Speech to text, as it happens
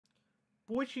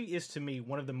Boichi is to me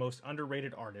one of the most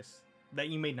underrated artists that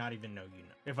you may not even know you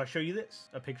know. If I show you this,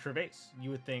 a picture of Ace, you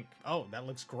would think, oh, that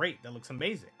looks great, that looks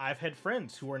amazing. I've had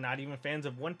friends who are not even fans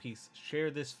of One Piece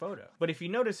share this photo. But if you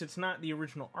notice, it's not the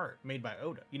original art made by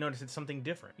Oda. You notice it's something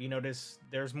different. You notice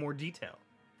there's more detail.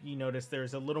 You notice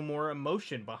there's a little more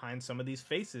emotion behind some of these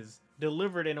faces,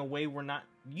 delivered in a way we're not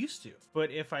used to.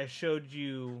 But if I showed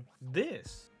you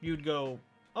this, you'd go,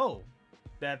 oh,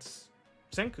 that's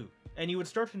Senku. And you would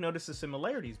start to notice the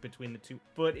similarities between the two.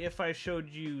 But if I showed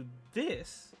you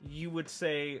this, you would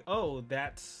say, oh,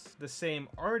 that's the same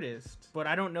artist, but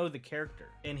I don't know the character.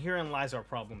 And herein lies our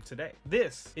problem today.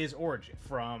 This is Origin,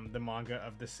 from the manga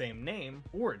of the same name,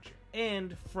 Origin.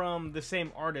 And from the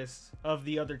same artist of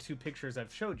the other two pictures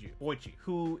I've showed you, Boichi,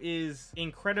 who is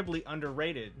incredibly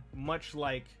underrated, much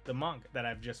like the manga that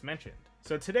I've just mentioned.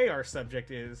 So today our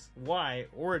subject is why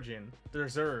Origin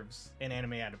deserves an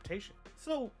anime adaptation.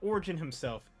 So Origin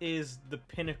himself is the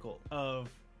pinnacle of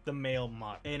the male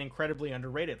model and incredibly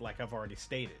underrated, like I've already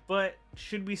stated. But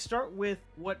should we start with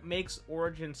what makes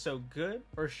Origin so good,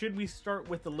 or should we start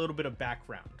with a little bit of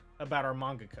background about our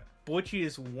mangaka? Boichi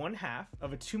is one half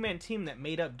of a two-man team that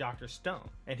made up Dr. Stone,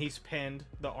 and he's penned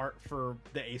the art for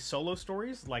the Ace solo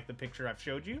stories, like the picture I've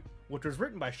showed you, which was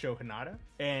written by Sho Hinata.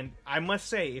 And I must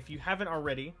say, if you haven't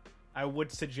already, I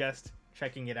would suggest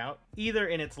checking it out, either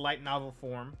in its light novel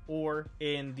form or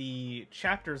in the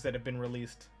chapters that have been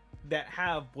released that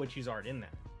have Boichi's art in them.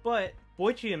 But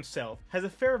Boichi himself has a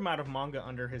fair amount of manga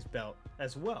under his belt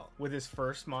as well, with his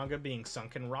first manga being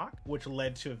Sunken Rock, which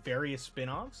led to various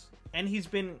spin-offs, and he's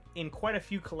been in quite a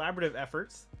few collaborative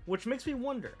efforts, which makes me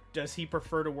wonder, does he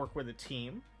prefer to work with a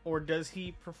team, or does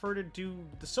he prefer to do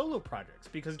the solo projects?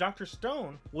 Because Dr.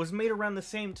 Stone was made around the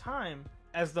same time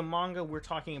as the manga we're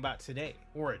talking about today,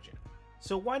 Origin.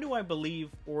 So why do I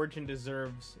believe Origin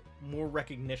deserves more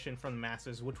recognition from the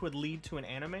masses, which would lead to an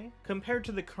anime, compared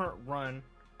to the current run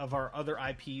of our other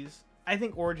IPs? I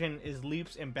think Origin is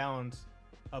leaps and bounds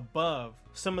above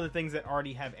some of the things that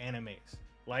already have animes,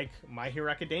 like My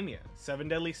Hero Academia, Seven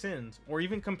Deadly Sins, or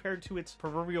even compared to its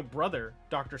proverbial brother,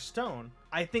 Dr. Stone.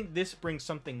 I think this brings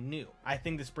something new. I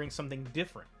think this brings something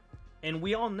different. And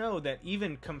we all know that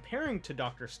even comparing to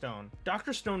Dr. Stone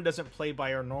doesn't play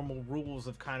by our normal rules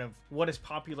of kind of what is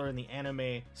popular in the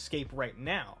anime scape right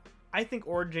now. I think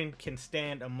Origin can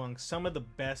stand among some of the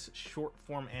best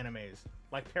short-form animes,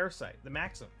 like Parasite, The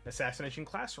Maxim, Assassination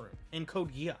Classroom, and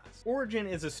Code Geass. Origin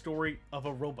is a story of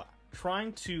a robot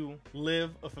trying to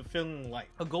live a fulfilling life,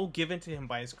 a goal given to him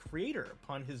by his creator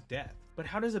upon his death. But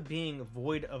how does a being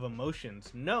void of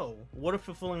emotions know what a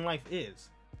fulfilling life is?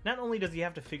 Not only does he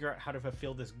have to figure out how to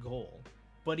fulfill this goal,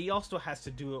 but he also has to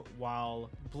do it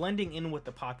while blending in with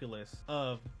the populace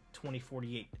of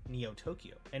 2048 Neo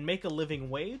Tokyo and make a living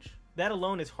wage. That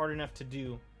alone is hard enough to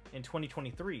do in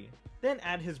 2023. Then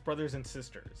add his brothers and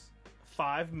sisters,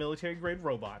 5 military-grade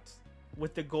robots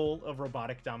with the goal of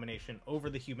robotic domination over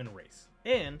the human race,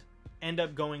 and end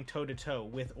up going toe-to-toe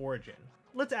with Origin.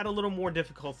 Let's add a little more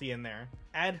difficulty in there.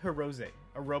 Add Hirose,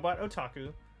 a robot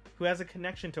otaku who has a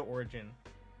connection to Origin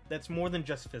that's more than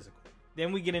just physical.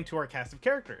 Then we get into our cast of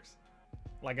characters.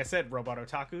 Like I said, robot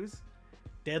otakus,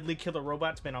 deadly killer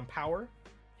robots bent on power,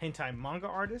 hentai manga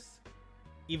artists,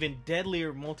 even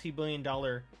deadlier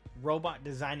multi-billion-dollar robot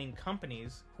designing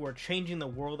companies who are changing the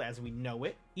world as we know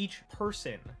it. Each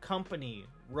person, company,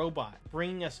 robot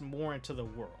bringing us more into the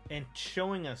world and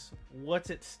showing us what's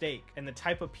at stake and the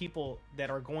type of people that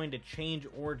are going to change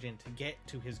Origin to get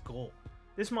to his goal.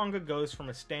 This manga goes from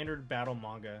a standard battle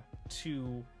manga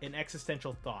to an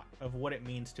existential thought of what it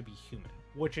means to be human,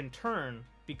 which in turn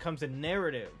becomes a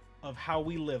narrative of how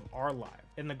we live our lives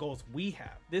and the goals we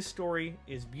have. This story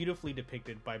is beautifully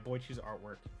depicted by Boichi's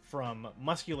artwork, from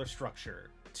muscular structure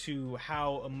to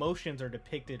how emotions are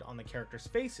depicted on the characters'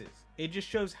 faces. It just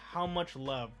shows how much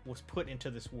love was put into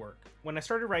this work. When I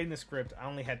started writing the script, I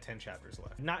only had 10 chapters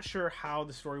left. Not sure how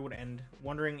the story would end,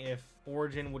 wondering if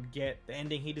Origin would get the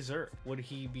ending he deserved. Would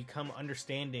he become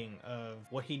understanding of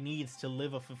what he needs to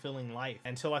live a fulfilling life?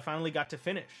 Until I finally got to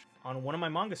finish on one of my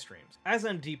manga streams. As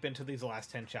I'm deep into these last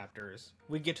 10 chapters,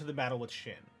 we get to the battle with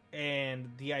Shin, and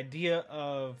the idea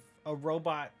of a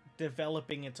robot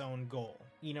developing its own goal.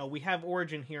 You know, we have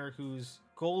Origin here whose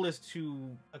goal is to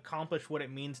accomplish what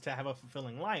it means to have a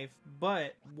fulfilling life,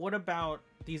 but what about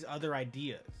these other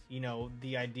ideas? You know,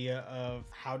 the idea of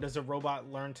how does a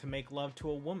robot learn to make love to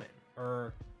a woman?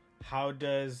 Or how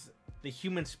does the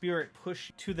human spirit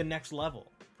push to the next level?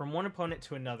 From one opponent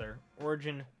to another,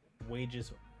 Origin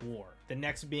wages war, the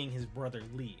next being his brother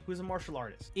Lee, who's a martial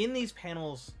artist. In these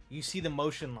panels, you see the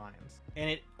motion lines,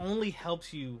 and it only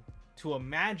helps you to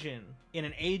imagine, in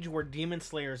an age where Demon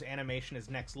Slayer's animation is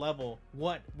next level,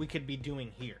 what we could be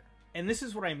doing here. And this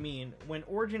is what I mean. When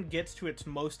Origin gets to its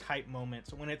most hype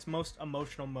moments, when its most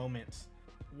emotional moments,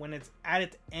 when it's at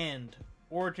its end,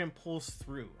 Origin pulls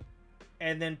through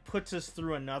and then puts us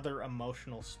through another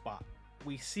emotional spot.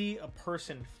 We see a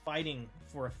person fighting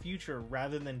for a future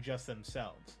rather than just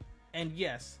themselves. And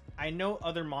yes, I know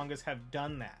other mangas have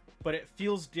done that, but it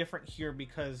feels different here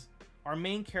because our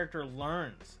main character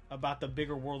learns about the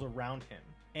bigger world around him.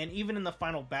 And even in the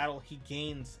final battle, he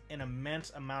gains an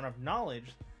immense amount of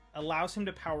knowledge, allows him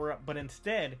to power up, but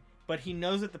he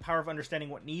knows that the power of understanding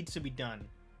what needs to be done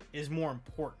is more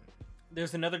important.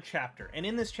 There's another chapter, and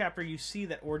in this chapter you see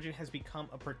that Origin has become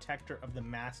a protector of the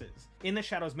masses, in the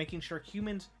shadows, making sure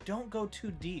humans don't go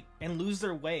too deep and lose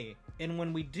their way. And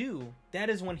when we do, that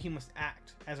is when he must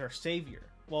act as our savior,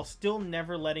 while still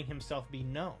never letting himself be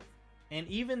known. And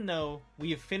even though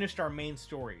we have finished our main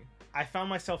story, I found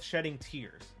myself shedding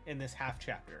tears in this half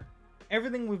chapter.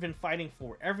 Everything we've been fighting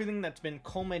for, everything that's been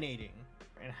culminating,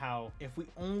 and how if we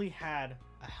only had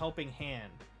a helping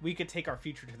hand, we could take our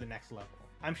future to the next level.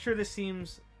 I'm sure this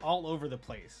seems all over the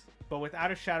place, but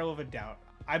without a shadow of a doubt,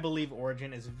 I believe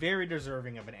Origin is very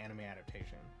deserving of an anime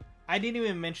adaptation. I didn't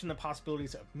even mention the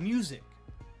possibilities of music,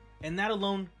 and that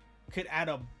alone could add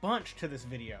a bunch to this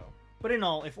video. But in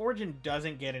all, if Origin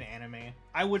doesn't get an anime,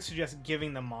 I would suggest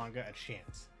giving the manga a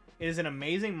chance. It is an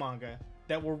amazing manga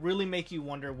that will really make you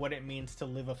wonder what it means to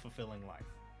live a fulfilling life.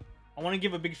 I want to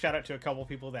give a big shout out to a couple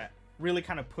people that really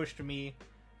kind of pushed me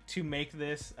to make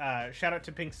this. Shout out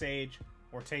to Pink Sage,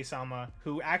 or Tay-sama,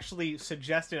 who actually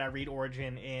suggested I read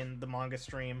Origin in the manga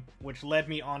stream, which led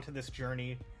me onto this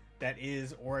journey that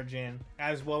is Origin,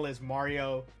 as well as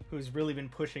Mario, who's really been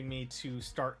pushing me to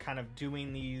start kind of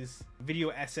doing these video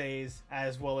essays,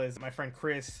 as well as my friend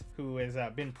Chris, who has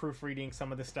been proofreading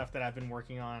some of the stuff that I've been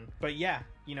working on. But yeah,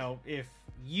 you know, if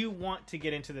you want to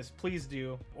get into this, please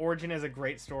do. Origin is a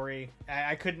great story.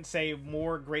 I couldn't say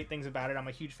more great things about it. I'm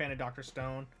a huge fan of Dr.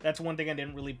 Stone. That's one thing I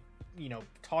didn't really,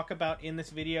 talk about in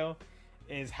this video,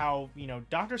 is how,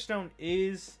 Dr. Stone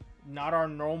is not our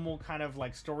normal kind of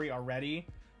like story already.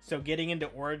 So getting into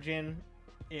Origin,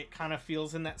 it kind of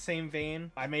feels in that same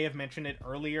vein. I may have mentioned it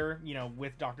earlier,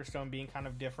 with Dr. Stone being kind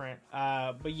of different.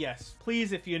 But yes,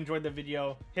 please, if you enjoyed the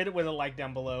video, hit it with a like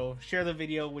down below. Share the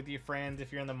video with your friends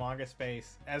if you're in the manga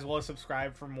space, as well as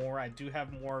subscribe for more. I do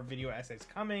have more video essays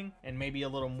coming, and maybe a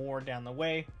little more down the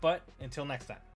way. But until next time.